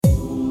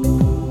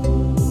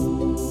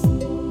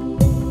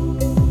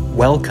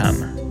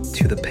Welcome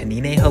to the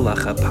Penine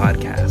Halacha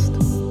podcast.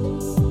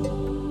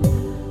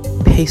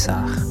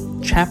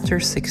 Pesach, Chapter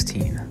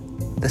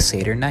 16, the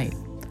Seder Night,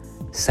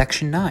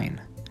 Section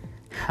 9,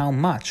 How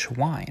much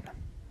wine?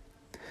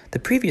 The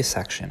previous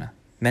section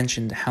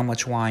mentioned how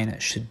much wine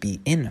should be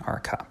in our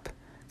cup.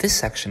 This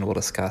section will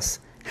discuss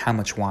how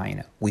much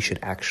wine we should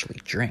actually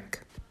drink.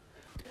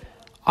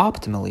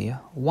 Optimally,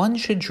 one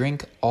should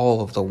drink all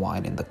of the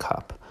wine in the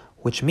cup,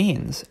 which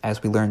means,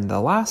 as we learned in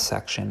the last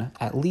section,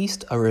 at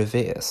least a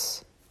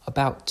revius,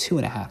 about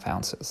 2.5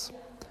 ounces.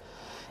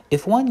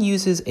 If one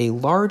uses a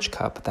large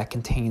cup that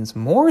contains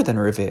more than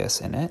a revius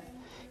in it,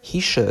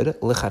 he should,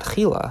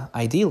 lichatchila,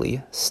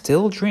 ideally,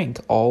 still drink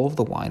all of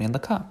the wine in the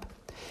cup.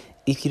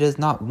 If he does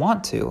not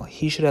want to,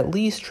 he should at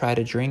least try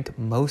to drink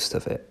most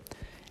of it.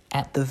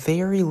 At the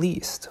very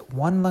least,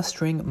 one must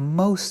drink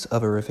most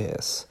of a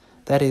revius,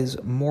 that is,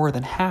 more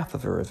than half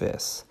of a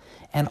revius,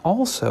 and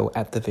also,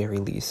 at the very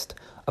least,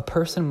 a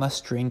person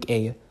must drink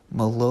a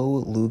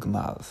malo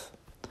lugmav.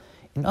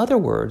 In other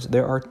words,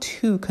 there are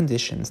 2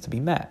 conditions to be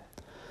met.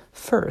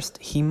 First,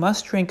 he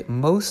must drink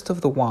most of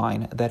the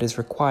wine that is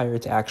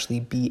required to actually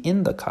be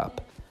in the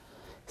cup.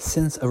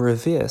 Since a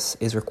revius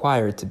is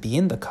required to be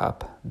in the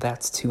cup,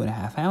 that's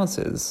 2.5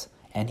 ounces,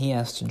 and he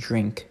has to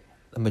drink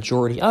the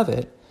majority of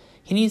it,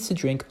 he needs to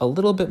drink a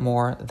little bit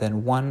more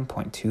than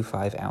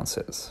 1.25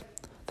 ounces.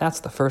 That's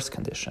the first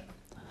condition.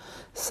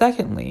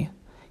 Secondly,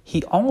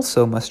 he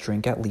also must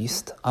drink at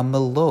least a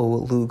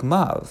malo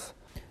lugmav,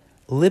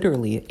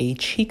 literally a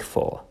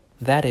cheekful,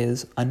 that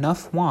is,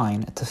 enough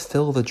wine to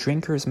fill the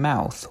drinker's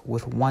mouth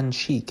with one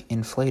cheek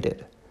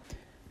inflated,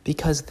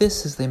 because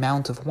this is the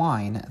amount of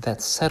wine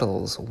that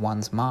settles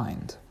one's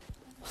mind.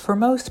 For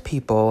most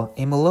people,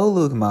 a malo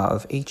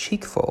lugmav, a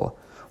cheekful,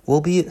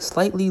 will be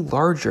slightly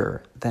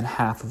larger than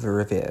half of a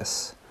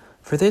revius.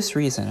 For this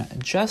reason,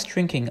 just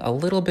drinking a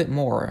little bit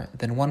more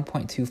than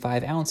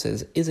 1.25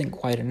 ounces isn't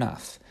quite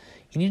enough.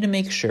 You need to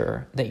make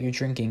sure that you're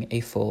drinking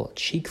a full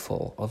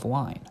cheekful of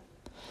wine.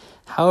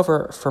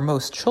 However, for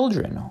most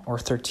children or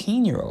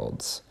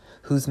 13-year-olds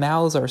whose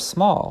mouths are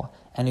small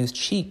and whose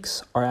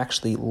cheeks are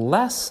actually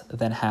less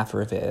than half a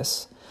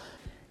revius,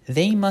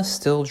 they must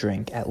still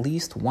drink at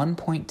least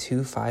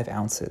 1.25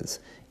 ounces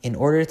in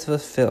order to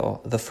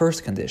fulfill the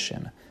first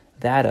condition,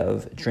 that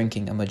of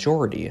drinking a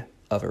majority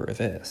of a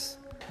revius.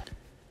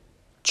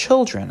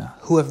 Children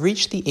who have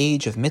reached the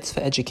age of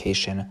mitzvah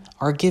education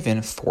are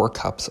given 4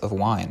 cups of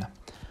wine.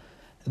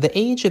 The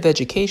age of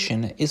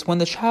education is when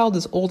the child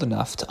is old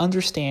enough to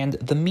understand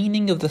the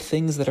meaning of the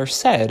things that are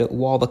said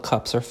while the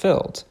cups are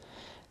filled.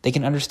 They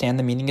can understand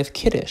the meaning of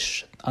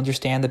Kiddush,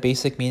 understand the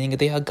basic meaning of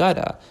the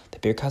Haggadah, the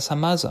Birkas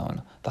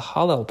Hamazon, the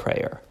Hallel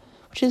prayer,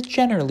 which is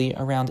generally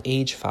around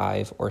age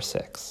 5 or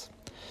 6.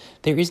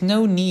 There is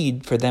no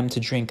need for them to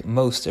drink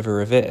most of a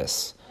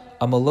revius.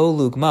 A malo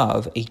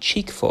lugmav, a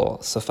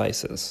cheekful,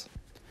 suffices.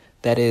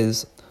 That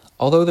is,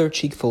 although their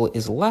cheekful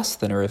is less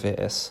than a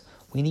revius,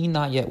 we need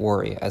not yet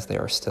worry as they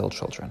are still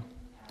children.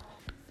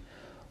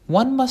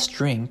 One must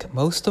drink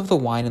most of the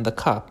wine in the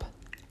cup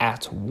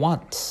at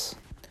once.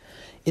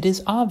 It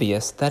is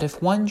obvious that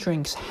if one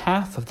drinks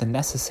half of the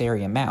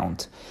necessary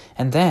amount,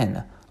 and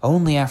then,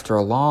 only after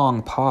a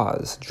long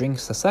pause,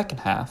 drinks the second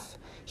half,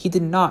 he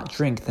did not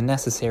drink the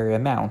necessary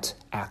amount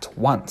at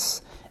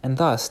once, and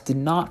thus did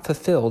not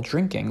fulfill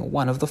drinking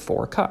one of the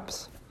 4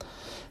 cups.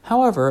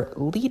 However,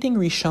 leading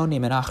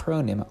Rishonim and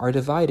Achronim are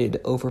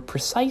divided over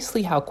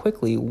precisely how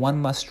quickly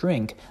one must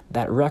drink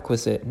that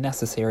requisite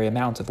necessary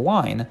amount of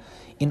wine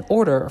in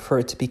order for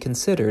it to be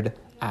considered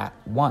at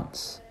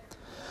once.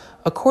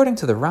 According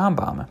to the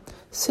Rambam,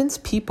 since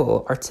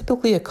people are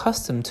typically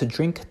accustomed to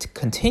drink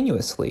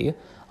continuously,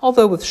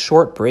 although with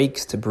short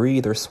breaks to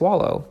breathe or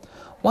swallow,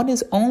 one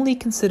is only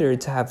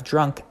considered to have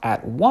drunk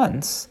at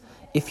once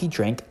if he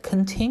drank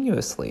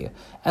continuously,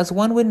 as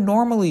one would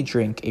normally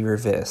drink a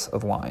revius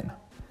of wine.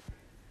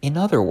 In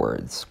other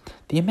words,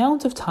 the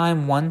amount of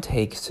time one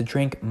takes to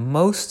drink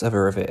most of a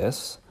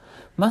revius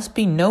must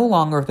be no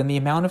longer than the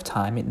amount of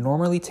time it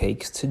normally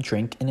takes to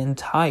drink an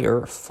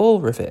entire full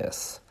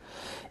revius.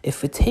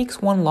 If it takes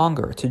one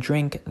longer to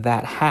drink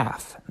that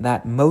half,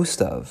 that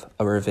most of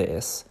a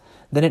revius,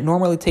 than it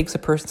normally takes a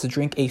person to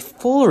drink a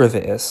full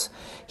revius,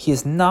 he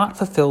has not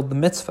fulfilled the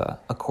mitzvah,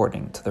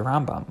 according to the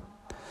Rambam.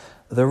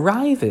 The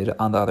Ravid,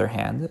 on the other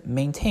hand,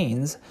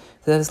 maintains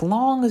that as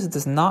long as it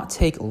does not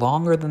take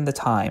longer than the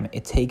time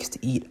it takes to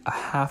eat a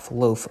half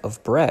loaf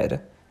of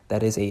bread,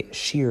 that is a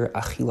shir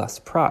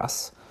achilas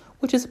pras,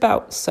 which is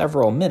about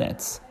several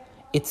minutes,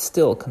 it's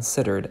still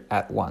considered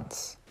at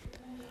once.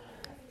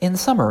 In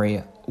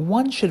summary,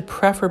 one should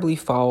preferably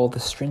follow the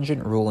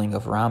stringent ruling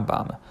of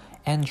Rambam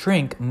and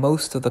drink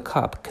most of the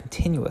cup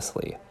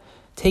continuously,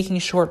 taking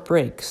short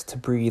breaks to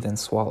breathe and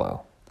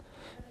swallow.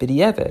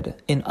 B'diavad,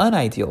 in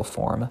unideal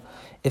form,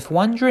 if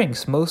one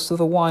drinks most of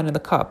the wine in the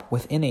cup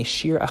within a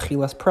shir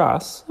achilas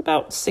pras,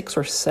 about 6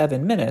 or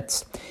 7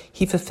 minutes,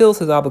 he fulfills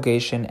his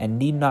obligation and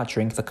need not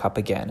drink the cup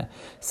again,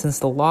 since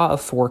the law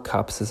of 4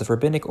 cups is of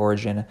rabbinic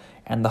origin,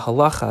 and the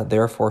halacha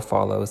therefore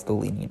follows the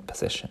lenient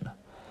position.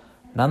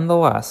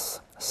 Nonetheless,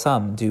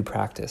 some do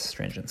practice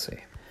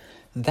stringency.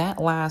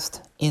 That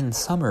last in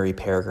summary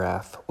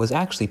paragraph was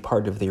actually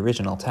part of the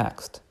original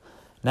text.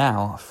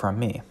 Now, from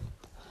me.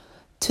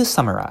 To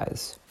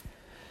summarize,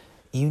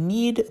 you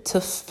need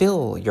to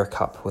fill your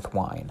cup with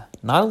wine.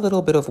 Not a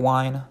little bit of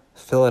wine,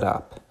 fill it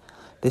up.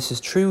 This is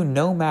true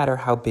no matter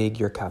how big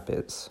your cup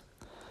is.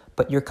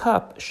 But your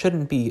cup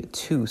shouldn't be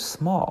too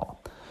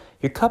small.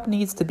 Your cup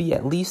needs to be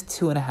at least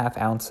 2.5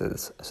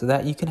 ounces so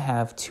that you can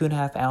have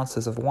 2.5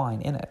 ounces of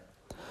wine in it.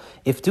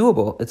 If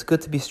doable, it's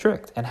good to be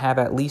strict and have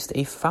at least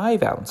a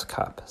 5-ounce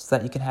cup so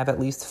that you can have at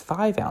least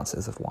 5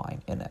 ounces of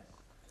wine in it.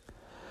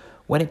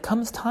 When it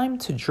comes time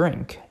to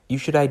drink, you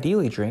should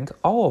ideally drink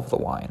all of the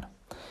wine.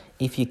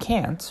 If you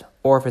can't,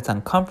 or if it's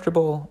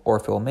uncomfortable, or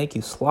if it will make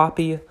you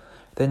sloppy,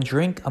 then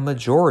drink a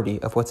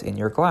majority of what's in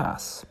your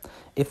glass.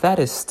 If that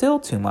is still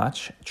too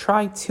much,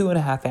 try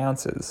 2.5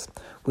 ounces,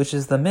 which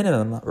is the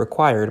minimum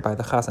required by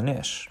the Chazon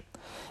Ish.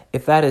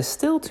 If that is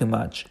still too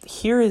much,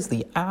 here is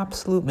the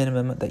absolute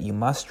minimum that you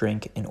must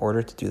drink in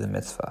order to do the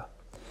mitzvah.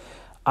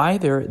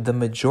 Either the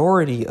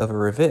majority of a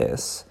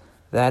revis,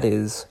 that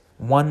is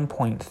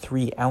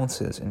 1.3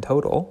 ounces in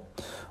total,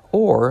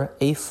 or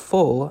a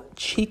full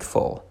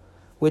cheekful,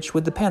 which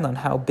would depend on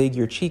how big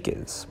your cheek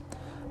is.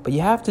 But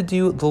you have to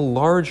do the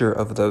larger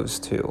of those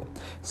two.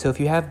 So if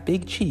you have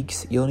big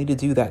cheeks, you'll need to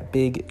do that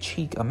big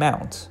cheek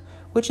amount,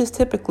 which is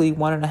typically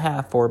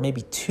 1.5 or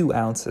maybe 2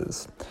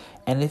 ounces.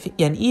 And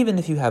even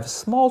if you have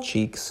small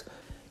cheeks,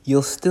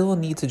 you'll still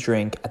need to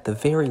drink at the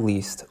very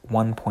least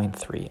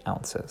 1.3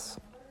 ounces.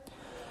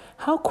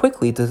 How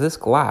quickly does this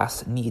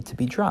glass need to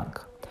be drunk?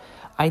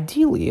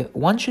 Ideally,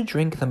 one should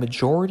drink the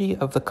majority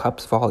of the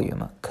cup's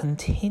volume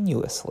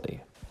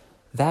continuously.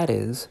 That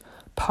is,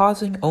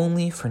 pausing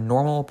only for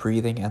normal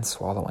breathing and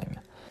swallowing.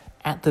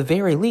 At the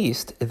very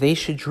least, they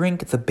should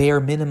drink the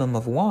bare minimum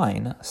of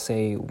wine,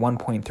 say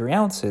 1.3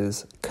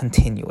 ounces,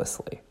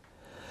 continuously.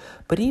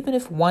 But even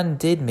if one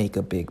did make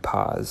a big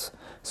pause,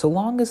 so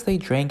long as they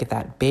drank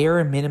that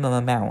bare minimum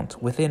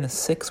amount within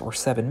 6 or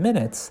 7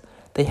 minutes,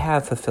 they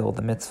have fulfilled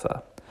the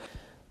mitzvah.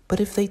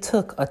 But if they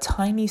took a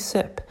tiny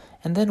sip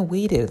and then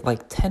waited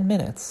like 10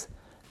 minutes,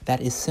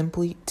 that is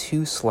simply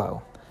too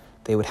slow.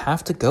 They would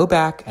have to go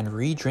back and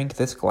re-drink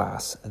this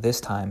glass, this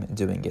time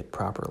doing it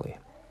properly.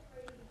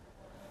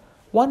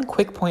 One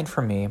quick point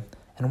from me,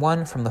 and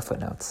one from the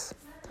footnotes.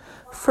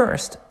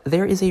 First,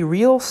 there is a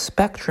real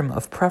spectrum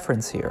of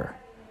preference here,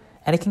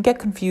 and it can get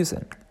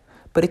confusing,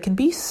 but it can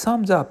be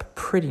summed up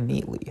pretty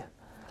neatly.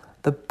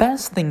 The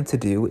best thing to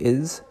do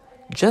is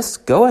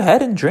just go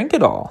ahead and drink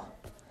it all.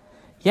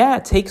 Yeah,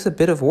 it takes a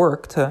bit of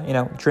work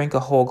to, drink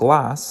a whole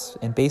glass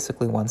in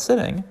basically one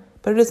sitting,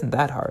 but it isn't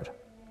that hard.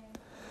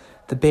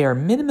 The bare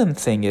minimum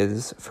thing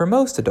is, for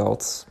most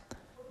adults,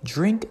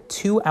 drink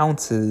 2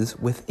 ounces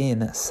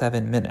within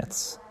 7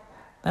 minutes.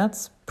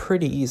 That's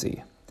pretty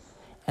easy.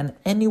 And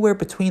anywhere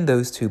between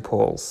those two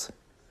poles,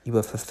 you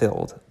have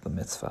fulfilled the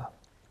mitzvah.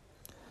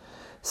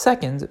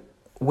 Second,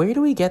 where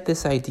do we get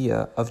this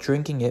idea of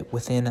drinking it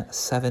within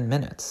 7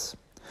 minutes?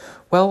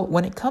 Well,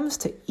 when it comes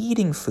to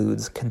eating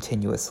foods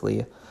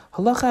continuously,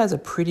 halacha has a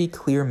pretty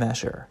clear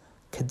measure,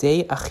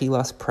 kadei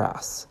achilas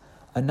pras,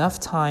 enough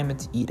time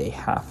to eat a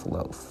half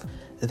loaf.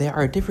 There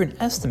are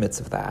different estimates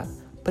of that,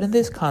 but in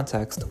this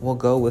context, we'll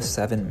go with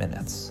 7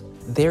 minutes.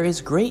 There is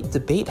great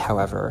debate,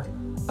 however,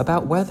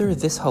 about whether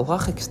this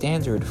halachic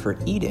standard for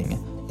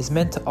eating is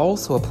meant to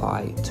also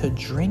apply to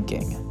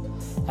drinking.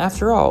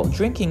 After all,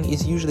 drinking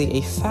is usually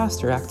a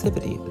faster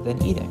activity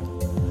than eating.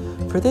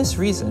 For this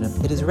reason,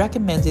 it is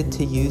recommended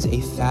to use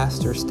a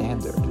faster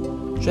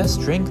standard.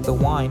 Just drink the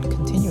wine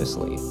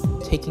continuously,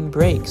 taking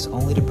breaks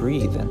only to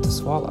breathe and to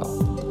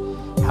swallow.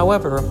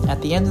 However,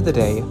 at the end of the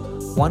day,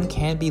 one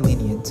can be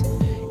lenient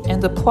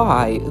and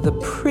apply the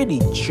pretty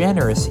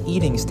generous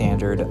eating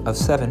standard of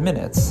 7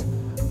 minutes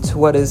to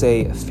what is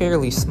a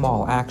fairly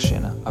small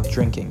action of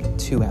drinking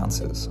 2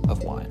 ounces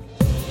of wine.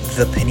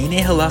 The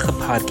Peninei Halacha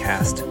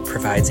podcast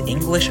provides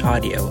English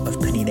audio of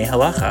Peninei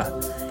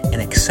Halacha, an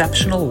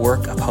exceptional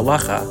work of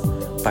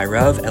halacha by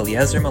Rav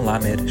Eliezer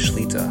Melamed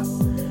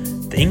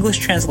Shlita. The English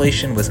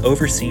translation was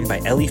overseen by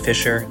Eli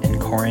Fisher and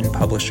Koren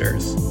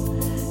Publishers.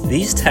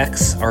 These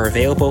texts are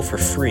available for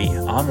free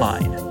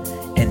online,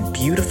 and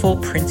beautiful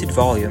printed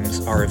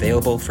volumes are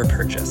available for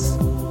purchase.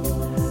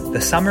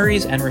 The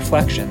summaries and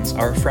reflections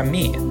are from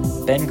me,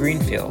 Ben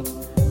Greenfield,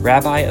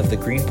 rabbi of the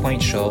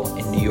Greenpoint Shul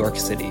in New York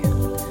City.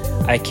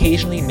 I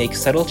occasionally make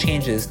subtle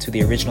changes to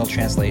the original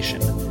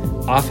translation,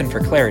 often for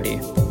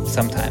clarity,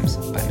 sometimes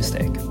by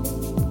mistake.